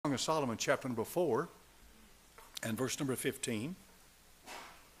Song of Solomon, chapter number 4, and verse number 15.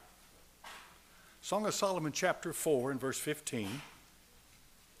 Song of Solomon, chapter 4, and verse 15.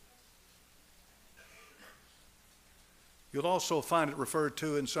 You'll also find it referred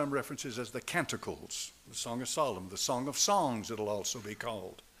to in some references as the Canticles, the Song of Solomon, the Song of Songs it'll also be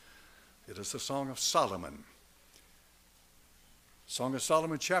called. It is the Song of Solomon. Song of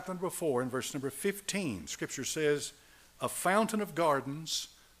Solomon, chapter number 4, and verse number 15. Scripture says, a fountain of gardens,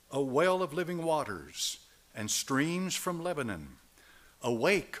 a well of living waters, and streams from Lebanon.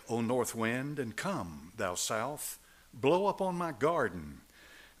 Awake, O north wind, and come, thou south, blow upon my garden,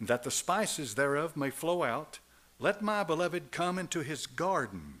 that the spices thereof may flow out. Let my beloved come into his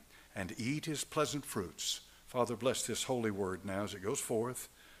garden and eat his pleasant fruits. Father, bless this holy word now as it goes forth.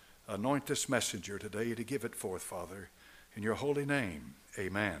 Anoint this messenger today to give it forth, Father, in your holy name.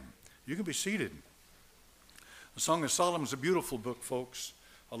 Amen. You can be seated. The Song of Solomon is a beautiful book, folks.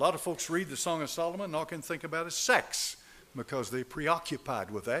 A lot of folks read the Song of Solomon and all can think about is sex because they're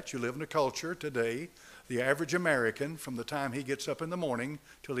preoccupied with that. You live in a culture today, the average American, from the time he gets up in the morning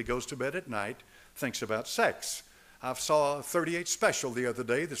till he goes to bed at night, thinks about sex. I saw a 38 special the other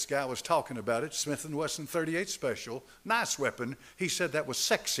day. This guy was talking about it, Smith & Wesson 38 special. Nice weapon. He said that was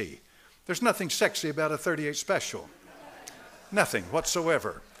sexy. There's nothing sexy about a 38 special. Nothing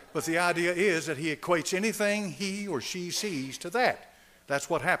whatsoever. But the idea is that he equates anything he or she sees to that. That's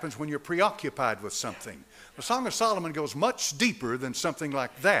what happens when you're preoccupied with something. The Song of Solomon goes much deeper than something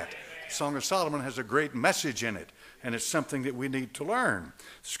like that. The Song of Solomon has a great message in it, and it's something that we need to learn.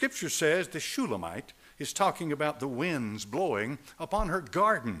 Scripture says the Shulamite is talking about the winds blowing upon her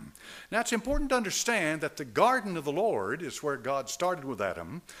garden. Now, it's important to understand that the garden of the Lord is where God started with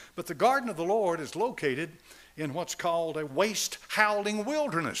Adam, but the garden of the Lord is located in what's called a waste, howling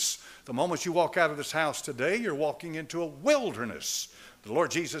wilderness. The moment you walk out of this house today, you're walking into a wilderness. The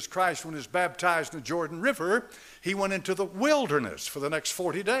Lord Jesus Christ, when he was baptized in the Jordan River, he went into the wilderness for the next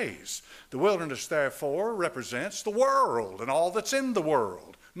 40 days. The wilderness, therefore, represents the world and all that's in the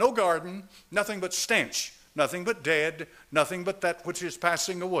world. No garden, nothing but stench, nothing but dead, nothing but that which is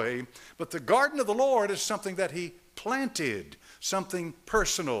passing away. But the garden of the Lord is something that he planted, something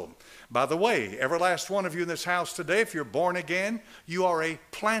personal. By the way, every last one of you in this house today, if you're born again, you are a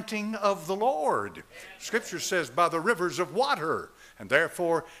planting of the Lord. Scripture says by the rivers of water. And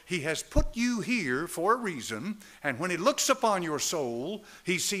therefore, he has put you here for a reason. And when he looks upon your soul,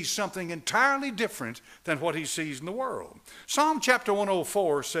 he sees something entirely different than what he sees in the world. Psalm chapter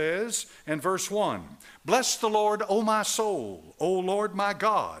 104 says in verse 1, bless the Lord, O my soul, O Lord my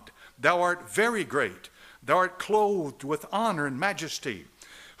God. Thou art very great. Thou art clothed with honor and majesty.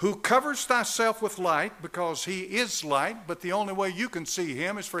 Who covers thyself with light, because he is light, but the only way you can see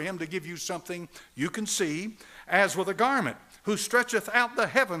him is for him to give you something you can see, as with a garment. Who stretcheth out the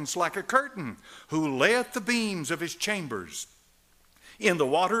heavens like a curtain, who layeth the beams of his chambers in the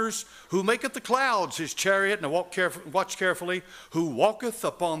waters, who maketh the clouds his chariot, and watch carefully, who walketh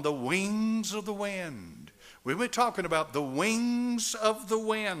upon the wings of the wind. We've been talking about the wings of the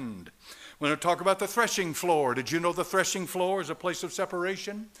wind. We're going to talk about the threshing floor. Did you know the threshing floor is a place of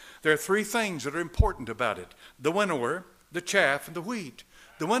separation? There are three things that are important about it: the winnower, the chaff, and the wheat.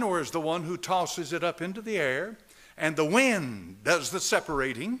 The winnower is the one who tosses it up into the air, and the wind does the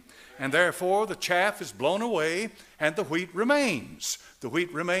separating, and therefore the chaff is blown away and the wheat remains. The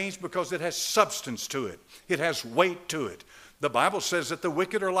wheat remains because it has substance to it. It has weight to it. The Bible says that the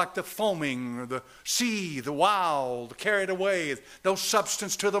wicked are like the foaming, or the sea, the wild, carried away. No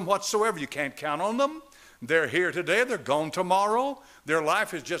substance to them whatsoever. You can't count on them. They're here today, they're gone tomorrow. Their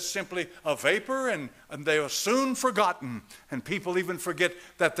life is just simply a vapor, and they are soon forgotten. And people even forget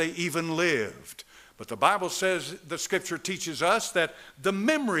that they even lived. But the Bible says, the Scripture teaches us that the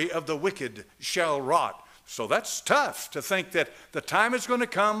memory of the wicked shall rot. So that's tough to think that the time is going to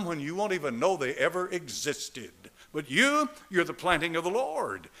come when you won't even know they ever existed. But you're the planting of the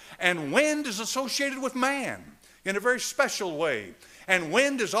Lord. And wind is associated with man in a very special way. And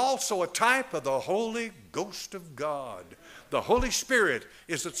wind is also a type of the Holy Ghost of God. The Holy Spirit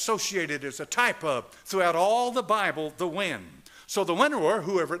is associated as a type of, throughout all the Bible, the wind. So the winnower,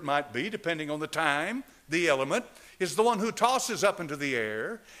 whoever it might be, depending on the time, the element, is the one who tosses up into the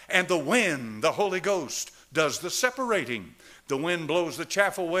air, and the wind, the Holy Ghost, does the separating. The wind blows the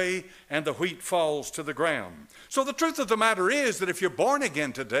chaff away, and the wheat falls to the ground. So the truth of the matter is that if you're born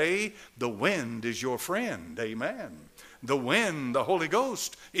again today, the wind is your friend. Amen. The wind, the Holy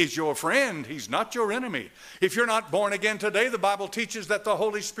Ghost, is your friend. He's not your enemy. If you're not born again today, the Bible teaches that the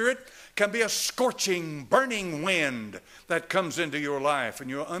Holy Spirit can be a scorching, burning wind that comes into your life,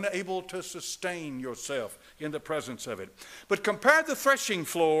 and you're unable to sustain yourself in the presence of it. But compare the threshing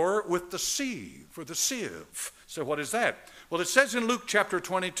floor with the sieve, or the sieve. So what is that? Well, it says in Luke chapter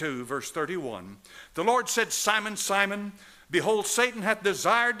 22, verse 31, the Lord said, Simon, Simon, behold, Satan hath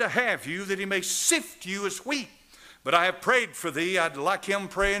desired to have you, that he may sift you as wheat. But I have prayed for thee, I'd like him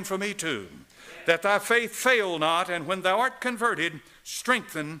praying for me too, that thy faith fail not, and when thou art converted,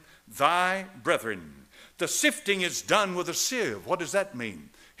 strengthen thy brethren. The sifting is done with a sieve. What does that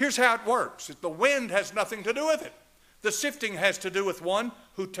mean? Here's how it works. The wind has nothing to do with it. The sifting has to do with one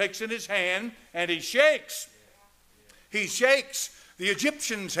who takes in his hand and he shakes. He shakes. The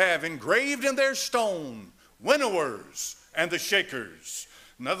Egyptians have engraved in their stone winnowers and the shakers.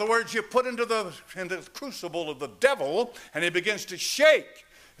 In other words, you put into the crucible of the devil and he begins to shake.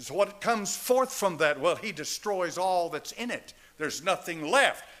 So what comes forth from that? Well, he destroys all that's in it. There's nothing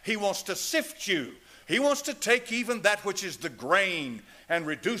left. He wants to sift you. He wants to take even that which is the grain and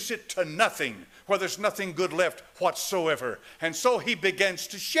reduce it to nothing, where there's nothing good left whatsoever. And so he begins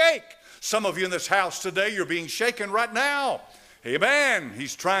to shake. Some of you in this house today, you're being shaken right now. Amen.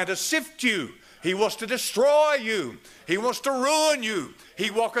 He's trying to sift you. He wants to destroy you. He wants to ruin you.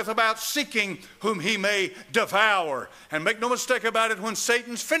 He walketh about seeking whom he may devour. And make no mistake about it, when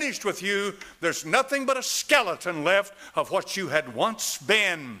Satan's finished with you, there's nothing but a skeleton left of what you had once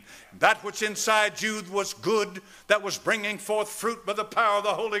been. That which inside you was good, that was bringing forth fruit by the power of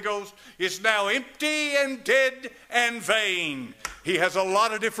the Holy Ghost, is now empty and dead and vain. He has a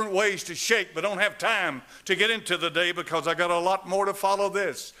lot of different ways to shake, but don't have time to get into the day because I got a lot more to follow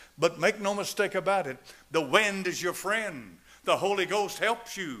this. But make no mistake about it, the wind is your friend. The Holy Ghost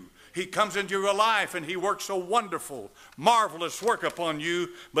helps you. He comes into your life and he works a wonderful, marvelous work upon you.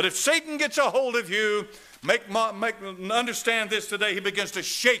 But if Satan gets a hold of you, understand this today, he begins to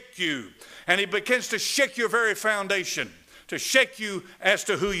shake you. And he begins to shake your very foundation, to shake you as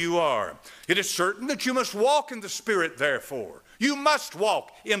to who you are. It is certain that you must walk in the Spirit, therefore. You must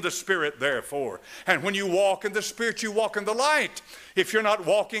walk in the Spirit, therefore. And when you walk in the Spirit, you walk in the light. If you're not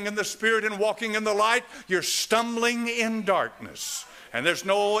walking in the Spirit and walking in the light, you're stumbling in darkness. And there's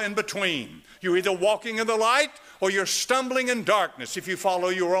no in between. You're either walking in the light or you're stumbling in darkness. If you follow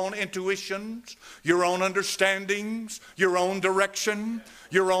your own intuitions, your own understandings, your own direction,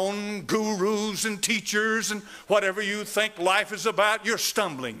 your own gurus and teachers and whatever you think life is about, you're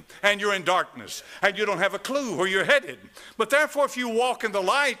stumbling and you're in darkness and you don't have a clue where you're headed. But therefore, if you walk in the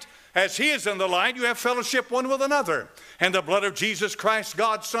light, as he is in the light, you have fellowship one with another. And the blood of Jesus Christ,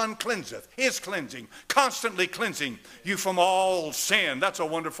 God's Son, cleanseth, is cleansing, constantly cleansing you from all sin. That's a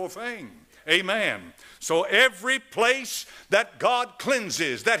wonderful thing. Amen. So every place that God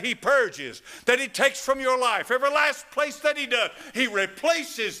cleanses, that he purges, that he takes from your life, every last place that he does, he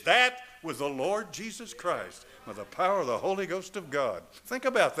replaces that with the Lord Jesus Christ, with the power of the Holy Ghost of God. Think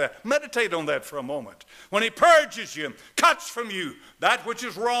about that. Meditate on that for a moment. When he purges you, cuts from you that which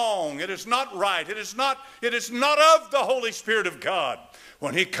is wrong, it is not right, it is not of the Holy Spirit of God.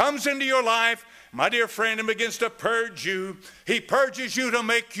 When he comes into your life, my dear friend, and begins to purge you, he purges you to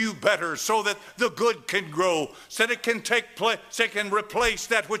make you better so that the good can grow, so that it can take place, so it can replace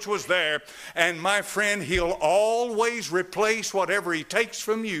that which was there. And my friend, he'll always replace whatever he takes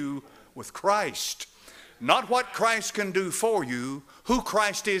from you with Christ. Not what Christ can do for you, who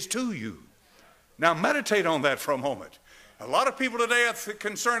Christ is to you. Now meditate on that for a moment. A lot of people today are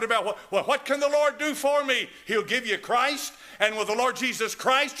concerned about, what can the Lord do for me? He'll give you Christ, and with the Lord Jesus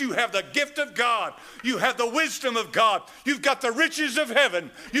Christ, you have the gift of God. You have the wisdom of God. You've got the riches of heaven.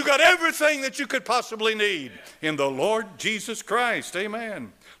 You've got everything that you could possibly need in the Lord Jesus Christ.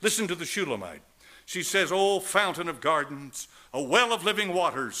 Amen. Listen to the Shulamite. She says, "O fountain of gardens, a well of living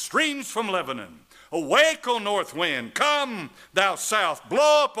waters, streams from Lebanon. Awake, O north wind, come, thou south,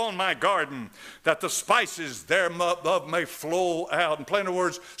 blow upon my garden, that the spices thereof may flow out." In plain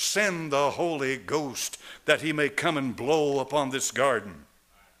words, send the Holy Ghost, that he may come and blow upon this garden.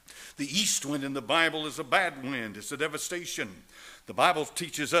 The east wind in the Bible is a bad wind. It's a devastation. The Bible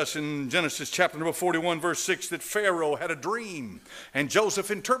teaches us in Genesis chapter number 41, verse 6, that Pharaoh had a dream. And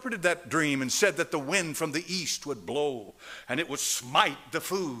Joseph interpreted that dream and said that the wind from the east would blow and it would smite the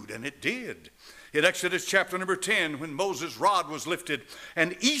food, and it did. In Exodus chapter number 10, when Moses' rod was lifted,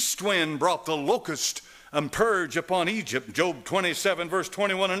 an east wind brought the locust and purge upon Egypt. Job 27, verse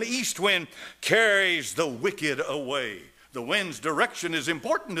 21, an east wind carries the wicked away. The wind's direction is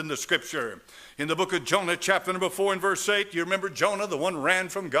important in the scripture. In the book of Jonah, chapter number 4 and verse 8, you remember Jonah, the one ran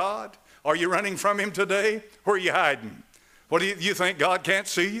from God? Are you running from him today? Where are you hiding? What do you think God can't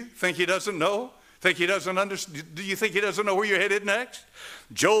see you? Think he doesn't know? Think he doesn't understand? Do you think he doesn't know where you're headed next?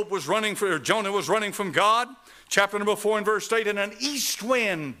 Jonah was running from God. Chapter number 4 and verse 8, and an east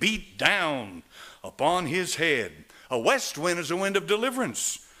wind beat down upon his head. A west wind is a wind of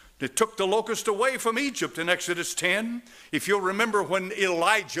deliverance. It took the locust away from Egypt in Exodus 10. If you'll remember when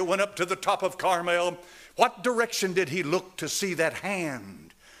Elijah went up to the top of Carmel, what direction did he look to see that hand?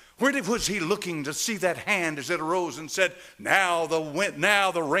 Where was he looking to see that hand as it arose and said, now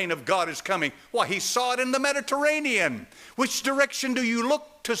the rain of God is coming? Why, he saw it in the Mediterranean. Which direction do you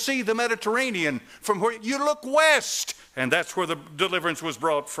look to see the Mediterranean? From where you look west, and that's where the deliverance was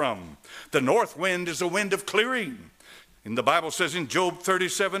brought from. The north wind is a wind of clearing. And the Bible says in Job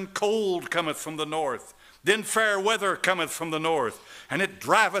 37, cold cometh from the north, then fair weather cometh from the north, and it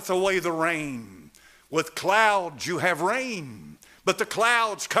driveth away the rain. With clouds you have rain, but the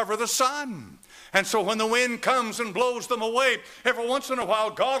clouds cover the sun. And so when the wind comes and blows them away, every once in a while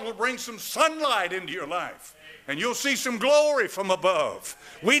God will bring some sunlight into your life, and you'll see some glory from above.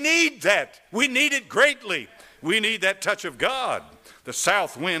 We need that. We need it greatly. We need that touch of God. The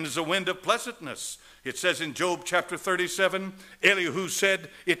south wind is a wind of pleasantness. It says in Job chapter 37, Elihu said,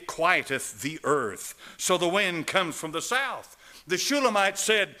 it quieteth the earth. So the wind comes from the south. The Shulamite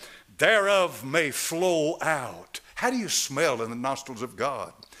said, thereof may flow out. How do you smell in the nostrils of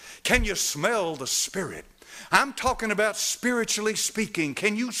God? Can you smell the Spirit? I'm talking about spiritually speaking.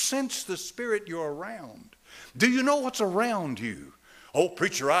 Can you sense the Spirit you're around? Do you know what's around you? Oh,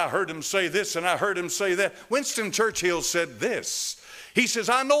 preacher, I heard him say this and I heard him say that. Winston Churchill said this. He says,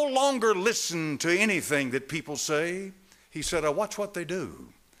 I no longer listen to anything that people say. He said, I watch what they do.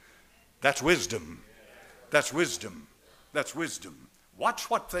 That's wisdom. That's wisdom. That's wisdom. Watch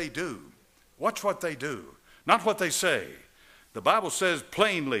what they do. Watch what they do, not what they say. The Bible says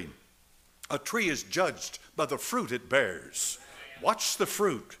plainly, a tree is judged by the fruit it bears. Watch the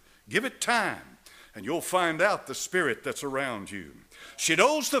fruit. Give it time, and you'll find out the Spirit that's around you. She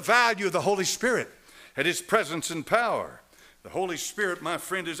knows the value of the Holy Spirit and His presence and power. The Holy Spirit, my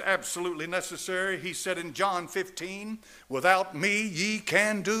friend, is absolutely necessary. He said in John 15, without me ye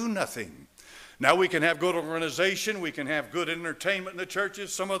can do nothing. Now we can have good organization, we can have good entertainment in the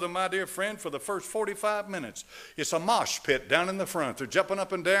churches. Some of them, my dear friend, for the first 45 minutes, it's a mosh pit down in the front. They're jumping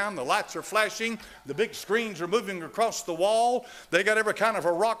up and down, the lights are flashing, the big screens are moving across the wall. They got every kind of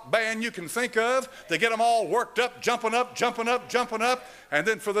a rock band you can think of. They get them all worked up, jumping up, jumping up, jumping up. And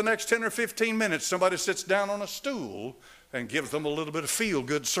then for the next 10 or 15 minutes, somebody sits down on a stool and gives them a little bit of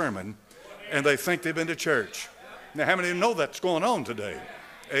feel-good sermon, and they think they've been to church. Now, how many of you know that's going on today?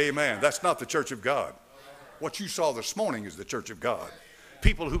 Amen. That's not the church of God. What you saw this morning is the church of God.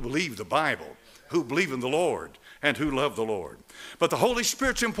 People who believe the Bible, who believe in the Lord, and who love the Lord. But the Holy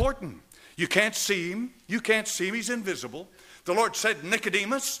Spirit's important. You can't see Him. You can't see Him. He's invisible. The Lord said,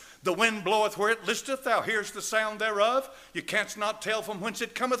 Nicodemus, the wind bloweth where it listeth, thou hearest the sound thereof. You canst not tell from whence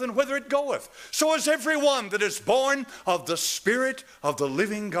it cometh and whither it goeth. So is every one that is born of the Spirit of the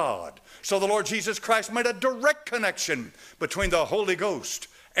living God. So the Lord Jesus Christ made a direct connection between the Holy Ghost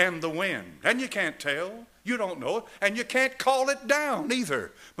and the wind. And you can't tell. You don't know it. And you can't call it down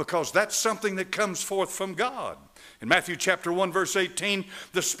either, because that's something that comes forth from God. In Matthew chapter 1, verse 18,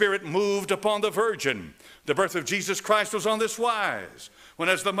 the Spirit moved upon the virgin. The birth of Jesus Christ was on this wise. When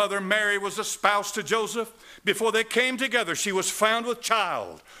as the mother Mary was espoused to Joseph, before they came together, she was found with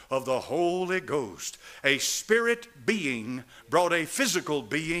child of the Holy Ghost. A spirit being brought a physical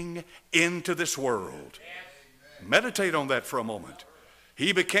being into this world. Meditate on that for a moment.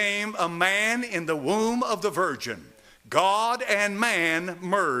 He became a man in the womb of the virgin. God and man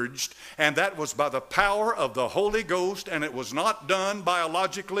merged, and that was by the power of the Holy Ghost, and it was not done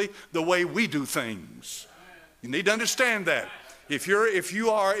biologically the way we do things. You need to understand that. If you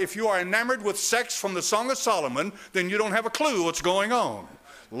are enamored with sex from the Song of Solomon, then you don't have a clue what's going on.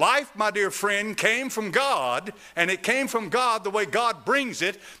 Life, my dear friend, came from God, and it came from God the way God brings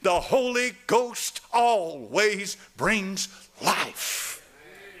it. The Holy Ghost always brings life.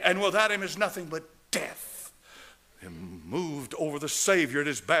 And without Him is nothing but death. And moved over the Savior at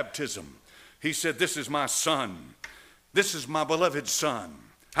His baptism. He said, this is my Son. This is my beloved Son.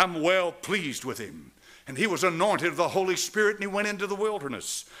 I'm well pleased with Him. And He was anointed of the Holy Spirit, and He went into the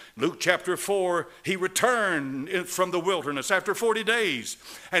wilderness. Luke chapter 4, He returned from the wilderness after 40 days,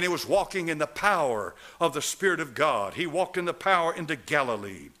 and He was walking in the power of the Spirit of God. He walked in the power into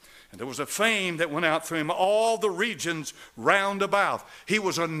Galilee. And there was a fame that went out through Him, all the regions round about. He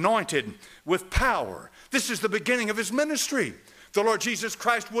was anointed with power. This is the beginning of His ministry. The Lord Jesus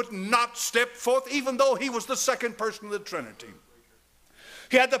Christ would not step forth, even though He was the second person of the Trinity.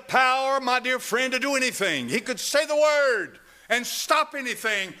 He had the power, my dear friend, to do anything. He could say the word and stop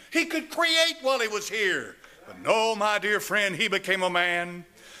anything. He could create while he was here. But no, my dear friend, he became a man.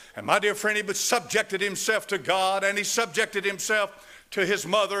 And my dear friend, he subjected himself to God, and he subjected himself to his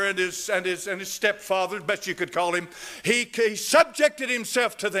mother and his stepfather, as best you could call him. He subjected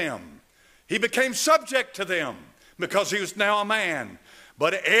himself to them. He became subject to them because he was now a man.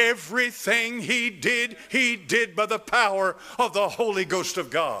 But everything he did by the power of the Holy Ghost of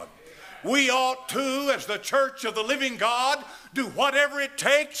God. We ought to, as the church of the living God, do whatever it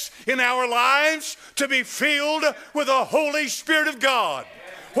takes in our lives to be filled with the Holy Spirit of God.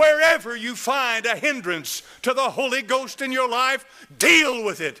 Wherever you find a hindrance to the Holy Ghost in your life, deal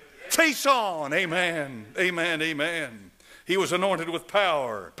with it. Face on. Amen. Amen. Amen. He was anointed with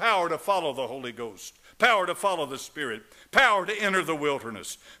power. Power to follow the Holy Ghost. Power to follow the Spirit. Power to enter the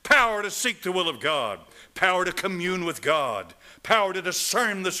wilderness. Power to seek the will of God. Power to commune with God. Power to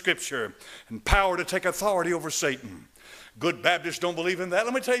discern the Scripture. And power to take authority over Satan. Good Baptists don't believe in that.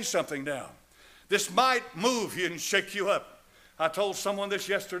 Let me tell you something now. This might move you and shake you up. I told someone this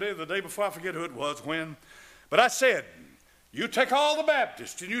yesterday, the day before, I forget who it was, when. But I said, you take all the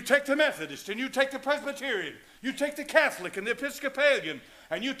Baptists, and you take the Methodist, and you take the Presbyterian, you take the Catholic and the Episcopalian,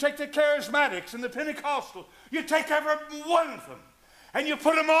 and you take the Charismatics and the Pentecostal. You take every one of them, and you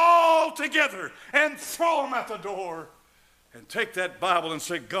put them all together and throw them out the door, and take that Bible and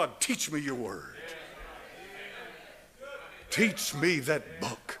say, God, teach me your word. Teach me that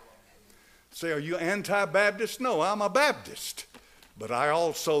book. Say, are you anti-Baptist? No, I'm a Baptist. But I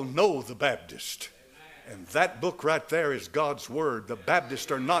also know the Baptist. And that book right there is God's word. The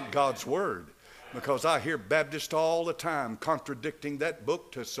Baptists are not God's word. Because I hear Baptists all the time contradicting that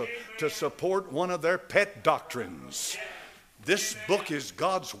book to support one of their pet doctrines. This book is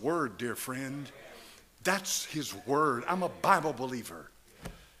God's word, dear friend. That's his word. I'm a Bible believer.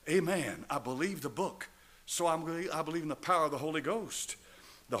 Amen. I believe the book. So I believe in the power of the Holy Ghost.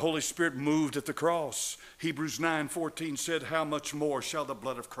 The Holy Spirit moved at the cross. Hebrews 9:14 said, how much more shall the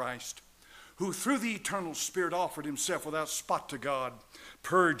blood of Christ, who through the eternal Spirit offered himself without spot to God,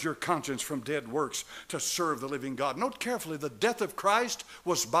 purge your conscience from dead works to serve the living God. Note carefully, the death of Christ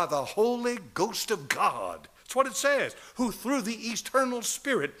was by the Holy Ghost of God. That's what it says. Who through the eternal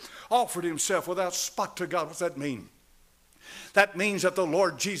Spirit offered himself without spot to God. What's that mean? That means that the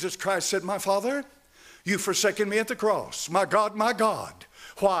Lord Jesus Christ said, my Father, you've forsaken me at the cross. My God,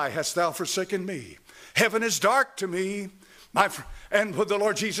 why hast thou forsaken me? Heaven is dark to me. And when the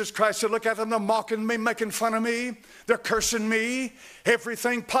Lord Jesus Christ said, look at them, they're mocking me, making fun of me. They're cursing me.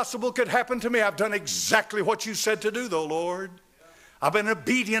 Everything possible could happen to me. I've done exactly what you said to do, though, Lord. I've been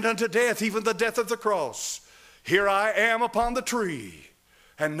obedient unto death, even the death of the cross. Here I am upon the tree.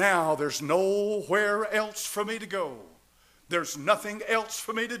 And now there's nowhere else for me to go. There's nothing else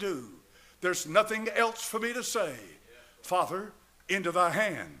for me to do. There's nothing else for me to say. Father, into thy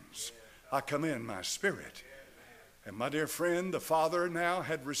hands I commend my spirit. And my dear friend, the Father now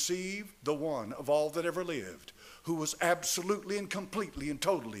had received the one of all that ever lived, who was absolutely and completely and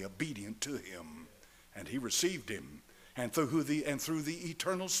totally obedient to him. And he received him. And through the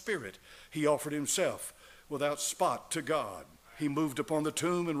eternal Spirit, he offered himself without spot to God. He moved upon the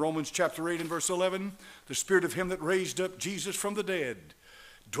tomb in Romans chapter 8 and verse 11. The Spirit of him that raised up Jesus from the dead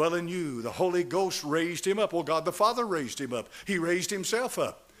dwell in you. The Holy Ghost raised him up. Well, God the Father raised him up. He raised himself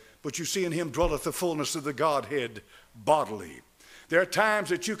up. But you see, in him dwelleth the fullness of the Godhead bodily. There are times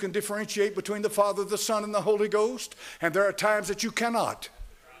that you can differentiate between the Father, the Son, and the Holy Ghost, and there are times that you cannot.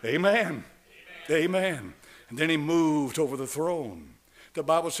 Amen. Amen. And then he moved over the throne. The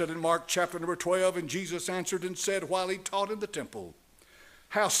Bible said in Mark chapter number 12, and Jesus answered and said while he taught in the temple,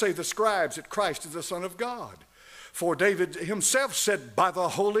 how say the scribes that Christ is the Son of God? For David himself said, by the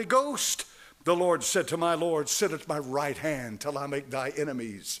Holy Ghost, the Lord said to my Lord, sit at my right hand till I make thy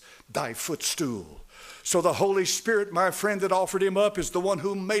enemies thy footstool. So the Holy Spirit, my friend, that offered him up is the one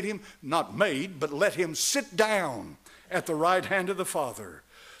who made him, not made, but let him sit down at the right hand of the Father.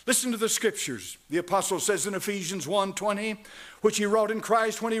 Listen to the scriptures. The apostle says in Ephesians 1:20, which he wrought in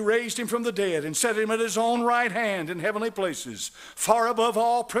Christ when he raised him from the dead and set him at his own right hand in heavenly places, far above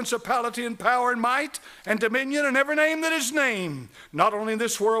all principality and power and might and dominion and every name that is named, not only in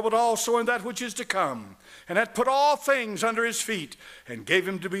this world but also in that which is to come, and hath put all things under his feet, and gave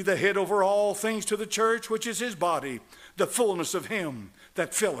him to be the head over all things to the church, which is his body, the fullness of him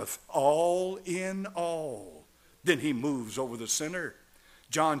that filleth all in all. Then he moves over the sinner.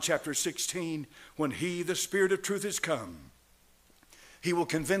 John chapter 16, when he, the Spirit of truth, is come, he will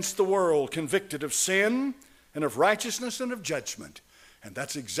convince the world, convicted of sin and of righteousness and of judgment. And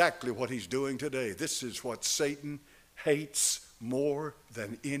that's exactly what he's doing today. This is what Satan hates more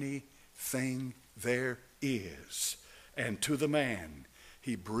than anything there is. And to the man,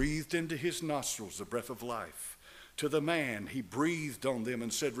 he breathed into his nostrils the breath of life. To the man, he breathed on them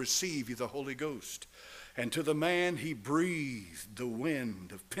and said, receive ye the Holy Ghost. And to the man, he breathed the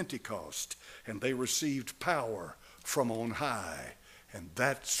wind of Pentecost, and they received power from on high. And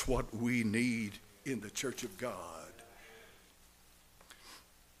that's what we need in the church of God.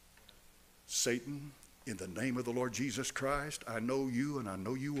 Satan, in the name of the Lord Jesus Christ, I know you and I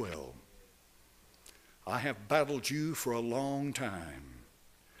know you well. I have battled you for a long time.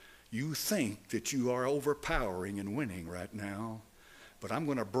 You think that you are overpowering and winning right now, but I'm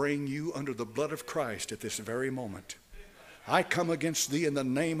going to bring you under the blood of Christ at this very moment. I come against thee in the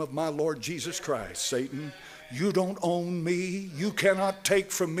name of my Lord Jesus Christ, Satan. You don't own me. You cannot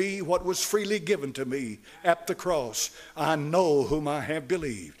take from me what was freely given to me at the cross. I know whom I have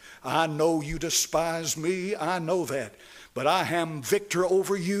believed. I know you despise me. I know that. But I am victor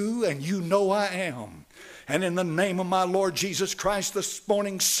over you, and you know I am. And in the name of my Lord Jesus Christ this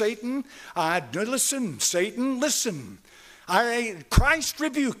morning, Satan, Satan, listen. Christ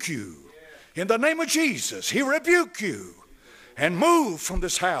rebuke you. In the name of Jesus, he rebuke you. And move from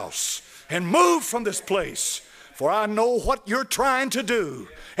this house. And move from this place. For I know what you're trying to do.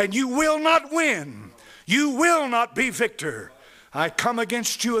 And you will not win. You will not be victor. I come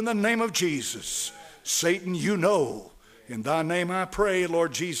against you in the name of Jesus. Satan, you know. In thy name I pray,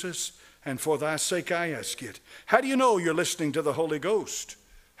 Lord Jesus. And for thy sake I ask it. How do you know you're listening to the Holy Ghost?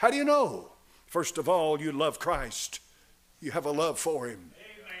 How do you know? First of all, you love Christ. You have a love for him.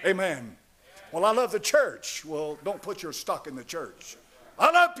 Amen. Well, I love the church. Well, don't put your stock in the church.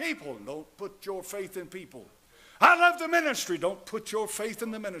 I love people. Don't put your faith in people. I love the ministry. Don't put your faith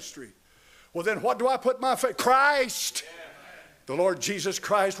in the ministry. Well, then what do I put my faith? Christ. The Lord Jesus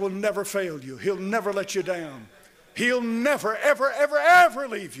Christ will never fail you. He'll never let you down. He'll never, ever, ever, ever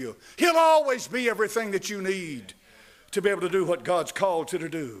leave you. He'll always be everything that you need to be able to do what God's called you to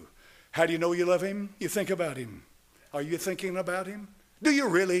do. How do you know you love him? You think about him. Are you thinking about him? Do you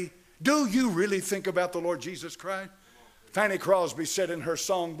really? Do you really think about the Lord Jesus Christ? Fanny Crosby said in her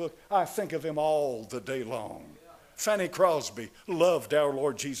songbook, I think of him all the day long. Fanny Crosby loved our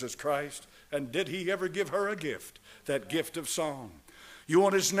Lord Jesus Christ. And did he ever give her a gift? That gift of song. You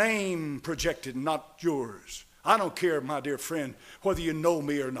want his name projected, not yours. I don't care, my dear friend, whether you know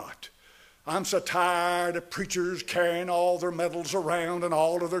me or not. I'm so tired of preachers carrying all their medals around and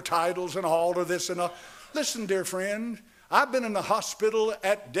all of their titles and all of this and all. Listen, dear friend, I've been in the hospital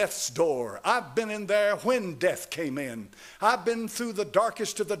at death's door. I've been in there when death came in. I've been through the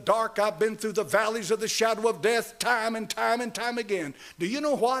darkest of the dark. I've been through the valleys of the shadow of death time and time and time again. Do you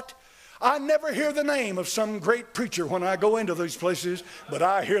know what? I never hear the name of some great preacher when I go into these places, but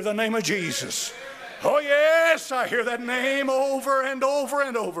I hear the name of Jesus. Oh yes, I hear that name over and over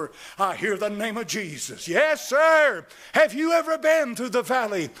and over. I hear the name of Jesus. Yes, sir. Have you ever been through the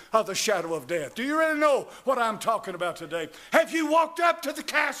valley of the shadow of death? Do you really know what I'm talking about today? Have you walked up to the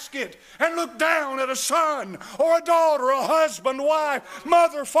casket and looked down at a son or a daughter, a husband, wife,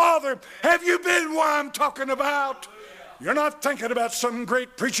 mother, father? Have you been where I'm talking about? You're not thinking about some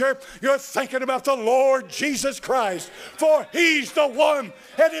great preacher. You're thinking about the Lord Jesus Christ. For he's the one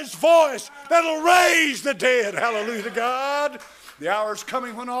at his voice that'll raise the dead. Hallelujah to God. The hour's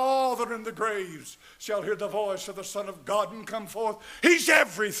coming when all that are in the graves shall hear the voice of the Son of God and come forth. He's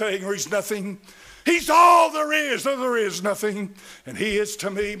everything or he's nothing. He's all there is, though there is nothing. And he is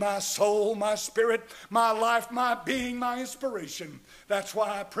to me my soul, my spirit, my life, my being, my inspiration. That's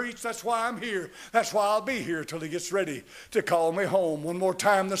why I preach. That's why I'm here. That's why I'll be here till he gets ready to call me home. One more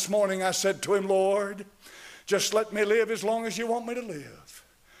time this morning I said to him, Lord, just let me live as long as you want me to live.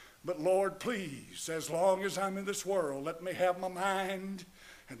 But Lord, please, as long as I'm in this world, let me have my mind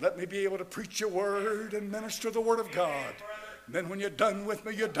and let me be able to preach your word and minister the word of God. And then when you're done with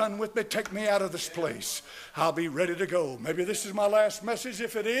me, you're done with me. Take me out of this place. I'll be ready to go. Maybe this is my last message.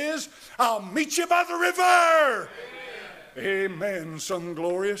 If it is, I'll meet you by the river. Amen. Some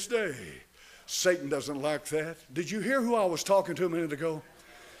glorious day. Satan doesn't like that. Did you hear who I was talking to a minute ago?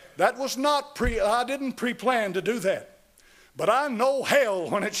 That was not I didn't pre-plan to do that. But I know hell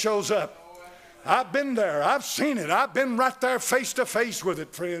when it shows up. I've been there. I've seen it. I've been right there face to face with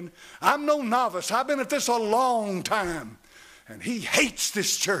it, friend. I'm no novice. I've been at this a long time. And he hates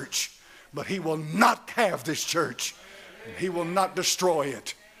this church. But he will not have this church. And he will not destroy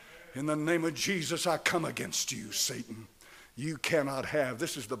it. In the name of Jesus, I come against you, Satan. You cannot have.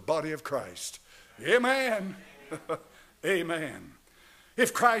 This is the body of Christ. Amen. Amen.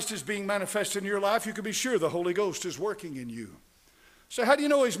 If Christ is being manifested in your life, you can be sure the Holy Ghost is working in you. So how do you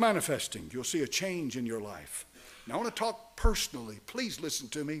know he's manifesting? You'll see a change in your life. Now, I want to talk personally. Please listen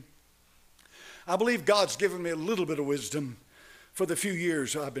to me. I believe God's given me a little bit of wisdom for the few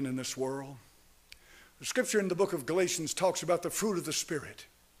years I've been in this world. The scripture in the book of Galatians talks about the fruit of the Spirit.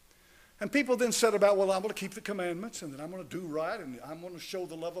 And people then said about, well, I'm going to keep the commandments, and then I'm going to do right, and I'm going to show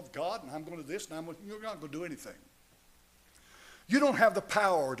the love of God, and I'm going to this, and you're not going to do anything. You don't have the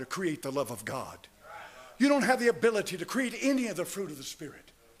power to create the love of God. You don't have the ability to create any of the fruit of the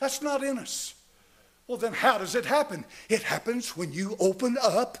Spirit. That's not in us. Well, then how does it happen? It happens when you open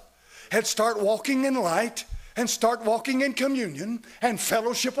up and start walking in light and start walking in communion and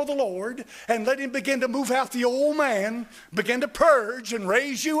fellowship with the Lord and let him begin to move out the old man, begin to purge and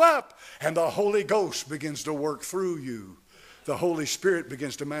raise you up, and the Holy Ghost begins to work through you. The Holy Spirit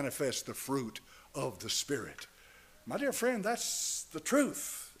begins to manifest the fruit of the Spirit. My dear friend, that's the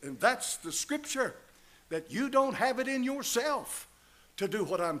truth, and that's the scripture, that you don't have it in yourself to do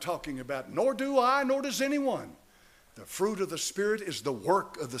what I'm talking about, nor do I, nor does anyone. The fruit of the Spirit is the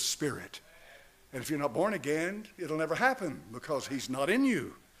work of the Spirit. And if you're not born again, it'll never happen because he's not in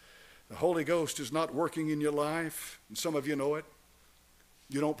you. The Holy Ghost is not working in your life, and some of you know it.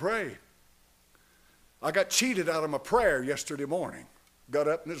 You don't pray. I got cheated out of my prayer yesterday morning. Got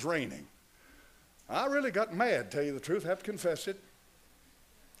up and it's raining. I really got mad, tell you the truth, I have to confess it.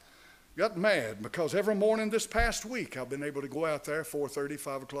 Got mad because every morning this past week I've been able to go out there 4:30,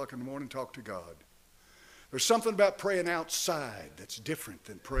 5 o'clock in the morning and talk to God. There's something about praying outside that's different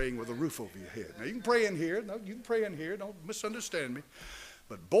than praying with a roof over your head. Now, you can pray in here. No, you can pray in here. Don't misunderstand me.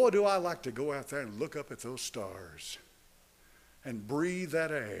 But boy, do I like to go out there and look up at those stars and breathe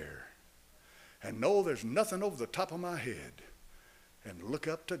that air and know there's nothing over the top of my head and look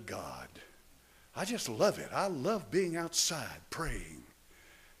up to God. I just love it. I love being outside praying.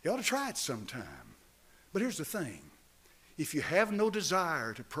 You ought to try it sometime. But here's the thing. If you have no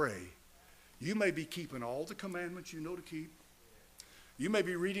desire to pray, you may be keeping all the commandments you know to keep. You may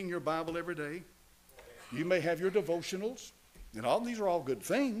be reading your Bible every day. You may have your devotionals. And all these are all good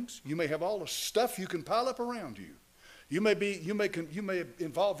things. You may have all the stuff you can pile up around you. You may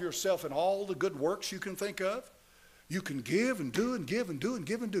involve yourself in all the good works you can think of. You can give and do and give and do and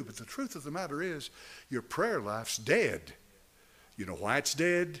give and do. But the truth of the matter is, your prayer life's dead. You know why it's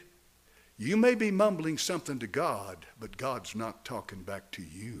dead? You may be mumbling something to God, but God's not talking back to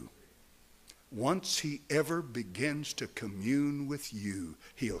you. Once he ever begins to commune with you,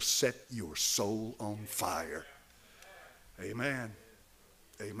 he'll set your soul on fire. Amen.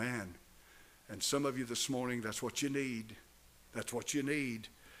 Amen. And some of you this morning, that's what you need. That's what you need.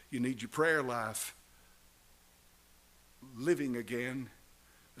 You need your prayer life living again.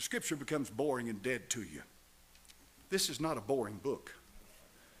 The scripture becomes boring and dead to you. This is not a boring book.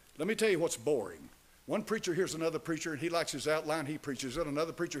 Let me tell you what's boring. One preacher hears another preacher, and he likes his outline, he preaches it.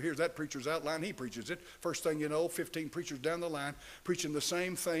 Another preacher hears that preacher's outline, he preaches it. First thing you know, 15 preachers down the line preaching the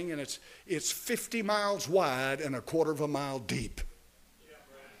same thing, and it's 50 miles wide and a quarter of a mile deep.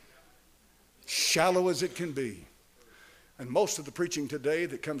 Shallow as it can be. And most of the preaching today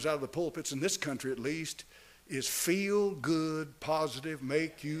that comes out of the pulpits, in this country at least, is feel good, positive,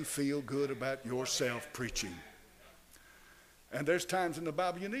 make you feel good about yourself preaching. And there's times in the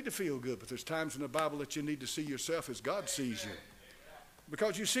Bible you need to feel good, but there's times in the Bible that you need to see yourself as God sees you.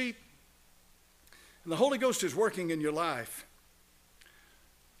 Because you see, when the Holy Ghost is working in your life,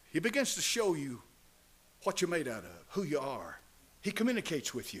 he begins to show you what you're made out of, who you are. He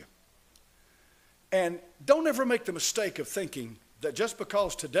communicates with you. And don't ever make the mistake of thinking that just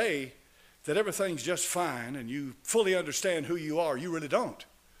because today that everything's just fine and you fully understand who you are, you really don't.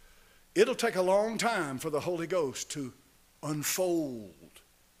 It'll take a long time for the Holy Ghost to unfold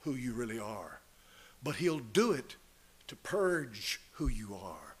who you really are. But he'll do it to purge who you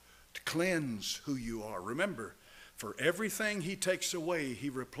are, to cleanse who you are. Remember, for everything he takes away, he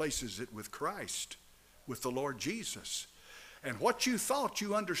replaces it with Christ, with the Lord Jesus. And what you thought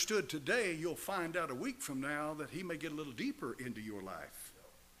you understood today, you'll find out a week from now that he may get a little deeper into your life.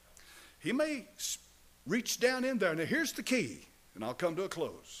 He may reach down in there. Now here's the key, and I'll come to a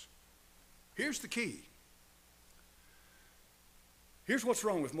close. Here's the key. Here's what's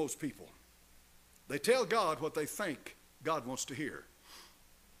wrong with most people. They tell God what they think God wants to hear.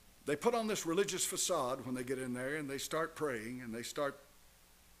 They put on this religious facade when they get in there, and they start praying, and they start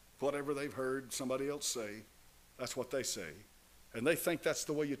whatever they've heard somebody else say. That's what they say. And they think that's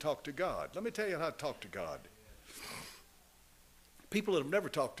the way you talk to God. Let me tell you how to talk to God. People that have never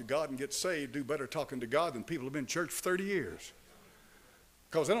talked to God and get saved do better talking to God than people who have been in church for 30 years.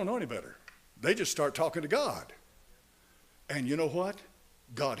 Because they don't know any better. They just start talking to God. And you know what?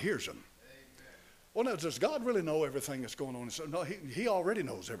 God hears them. Well, now, does God really know everything that's going on? No, he already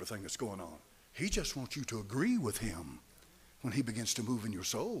knows everything that's going on. He just wants you to agree with him when he begins to move in your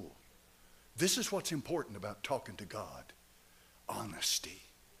soul. This is what's important about talking to God. Honesty.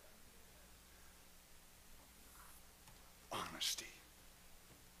 Honesty.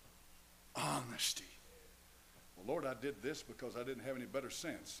 Honesty. Well, Lord, I did this because I didn't have any better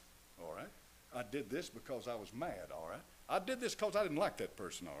sense. All right. I did this because I was mad. All right. I did this because I didn't like that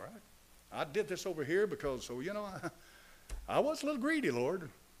person. All right. I did this over here because, I was a little greedy, Lord.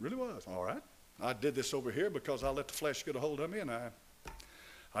 Really was. All right. I did this over here because I let the flesh get a hold of me, and I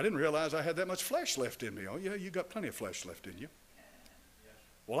didn't realize I had that much flesh left in me. Oh, yeah, you got plenty of flesh left in you.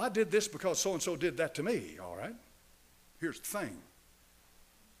 Well, I did this because so-and-so did that to me. All right. Here's the thing.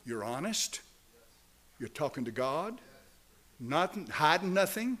 You're honest. You're talking to God. Nothing, hiding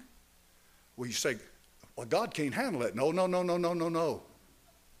nothing. Well, you say, well, God can't handle it. No.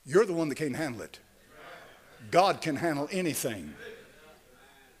 You're the one that can't handle it. God can handle anything.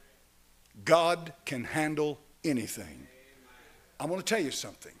 God can handle anything. I want to tell you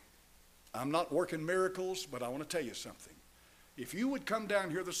something. I'm not working miracles, but I want to tell you something. If you would come down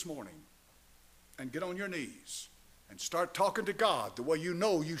here this morning and get on your knees and start talking to God the way you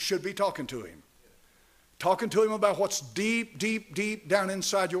know you should be talking to him, talking to him about what's deep, deep, deep down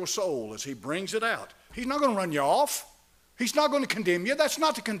inside your soul as he brings it out. He's not going to run you off. He's not going to condemn you. That's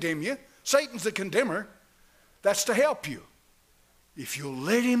not to condemn you. Satan's the condemner. That's to help you. If you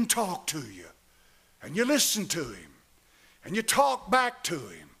let him talk to you, and you listen to him, and you talk back to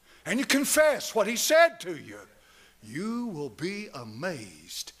him, and you confess what he said to you, you will be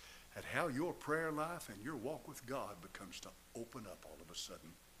amazed at how your prayer life and your walk with God becomes to open up all of a sudden.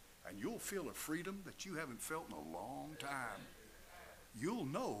 And you'll feel a freedom that you haven't felt in a long time. You'll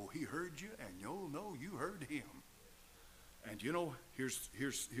know he heard you, and you'll know you heard him. And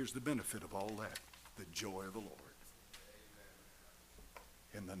here's the benefit of all that, the joy of the Lord.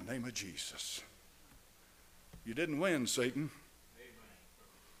 In the name of Jesus. You didn't win, Satan.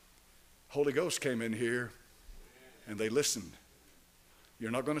 Holy Ghost came in here, and they listened.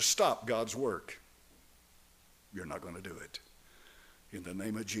 You're not going to stop God's work. You're not going to do it. In the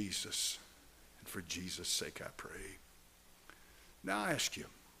name of Jesus, and for Jesus' sake I pray. Now I ask you,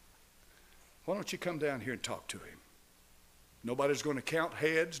 why don't you come down here and talk to him? Nobody's going to count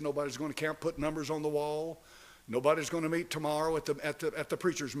heads. Nobody's going to put numbers on the wall. Nobody's going to meet tomorrow at the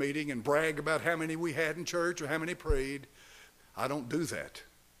preacher's meeting and brag about how many we had in church or how many prayed. I don't do that.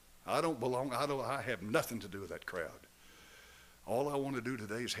 I don't belong. I have nothing to do with that crowd. All I want to do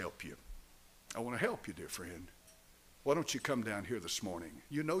today is help you. I want to help you, dear friend. Why don't you come down here this morning?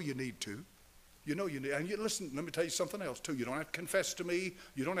 You know you need to. You know you need. And listen, let me tell you something else too. You don't have to confess to me.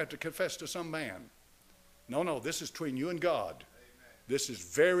 You don't have to confess to some man. No, this is between you and God. Amen. This is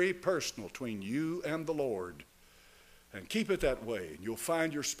very personal between you and the Lord. And keep it that way, and you'll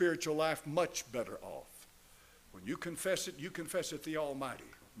find your spiritual life much better off. When you confess it to the Almighty,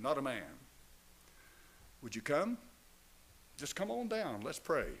 not a man. Would you come? Just come on down. Let's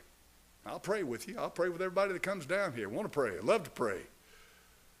pray. I'll pray with you. I'll pray with everybody that comes down here. I want to pray. I love to pray.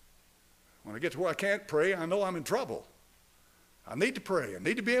 When I get to where I can't pray, I know I'm in trouble. I need to pray. I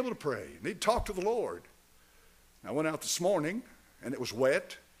need to be able to pray. I need to talk to the Lord. I went out this morning, and it was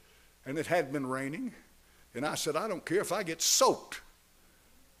wet, and it had been raining. And I said, I don't care if I get soaked.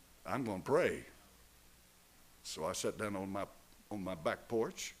 I'm going to pray. So I sat down on my back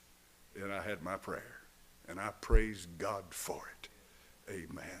porch, and I had my prayer. And I praise God for it.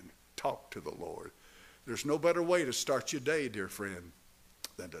 Amen. Talk to the Lord. There's no better way to start your day, dear friend,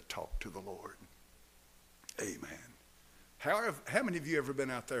 than to talk to the Lord. Amen. How many of you ever been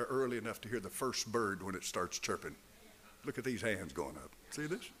out there early enough to hear the first bird when it starts chirping? Look at these hands going up. See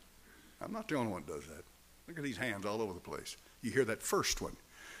this? I'm not the only one that does that. Look at these hands all over the place. You hear that first one.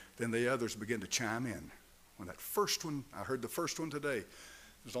 Then the others begin to chime in. When that first one, I heard the first one today.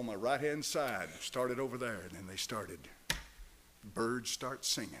 It was on my right-hand side. Started over there, and then they started. Birds start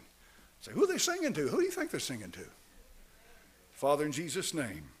singing. Say, who are they singing to? Who do you think they're singing to? Father, in Jesus'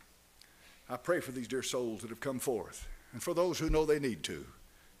 name, I pray for these dear souls that have come forth, and for those who know they need to.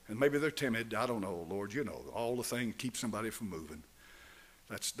 And maybe they're timid. I don't know, Lord. You know, all the things keep somebody from moving.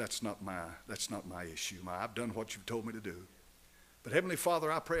 That's not my issue. I've done what you've told me to do. But Heavenly Father,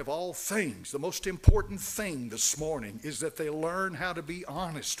 I pray of all things, the most important thing this morning is that they learn how to be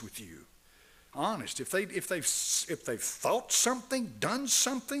honest with you. Honest. If they've thought something, done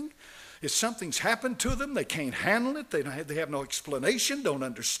something, if something's happened to them, they can't handle it, they have no explanation, don't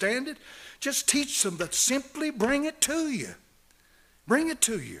understand it, just teach them that simply bring it to you. Bring it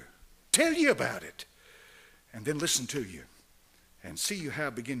to you. Tell you about it. And then listen to you. And see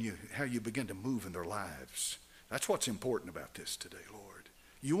how you begin to move in their lives. That's what's important about this today, Lord.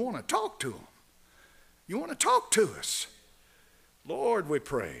 You want to talk to them. You want to talk to us. Lord, we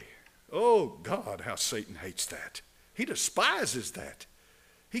pray. Oh, God, how Satan hates that. He despises that.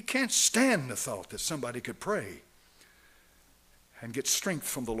 He can't stand the thought that somebody could pray and get strength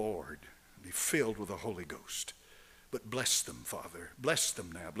from the Lord and be filled with the Holy Ghost. But bless them, Father. Bless them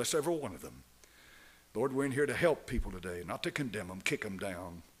now. Bless every one of them. Lord, we're in here to help people today, not to condemn them, kick them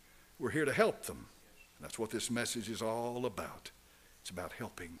down. We're here to help them. That's what this message is all about. It's about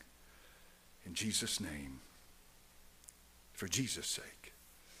helping. In Jesus' name. For Jesus' sake.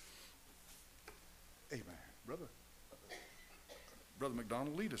 Amen. Brother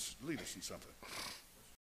McDonald, lead us in something.